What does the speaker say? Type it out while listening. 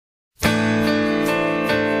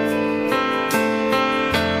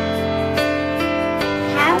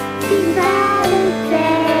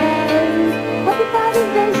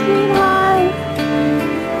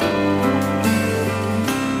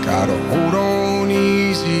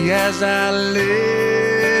as I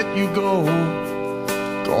let you go.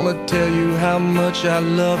 Gonna tell you how much I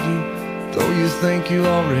love you, though you think you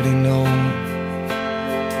already know.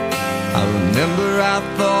 I remember I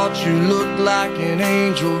thought you looked like an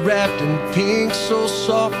angel wrapped in pink, so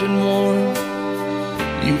soft and warm.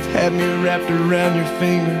 You've had me wrapped around your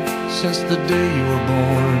finger since the day you were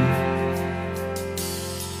born.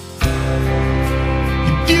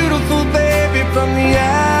 You're beautiful, baby, from the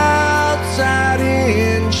outside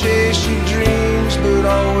in. Chase your dreams, but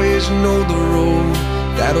always know the road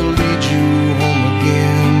that'll lead you home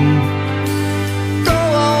again. Go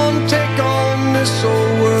on, take on this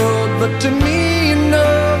old world, but to me, you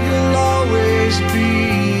know you'll always be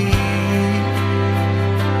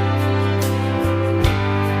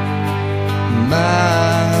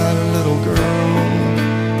my little girl.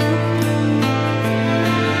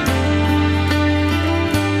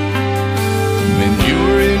 When you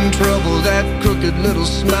were in trouble, that crooked little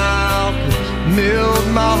smile milled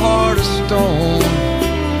my heart of stone.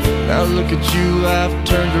 Now look at you, I've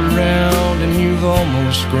turned around and you've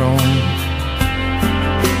almost grown.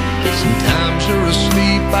 Sometimes you're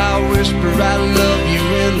asleep, I whisper I love you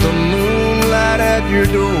in the moonlight at your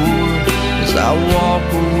door. As I walk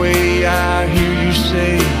away, I hear you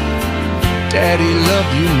say, Daddy, love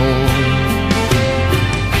you more.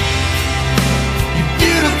 You're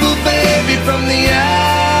beautiful, baby, from the outside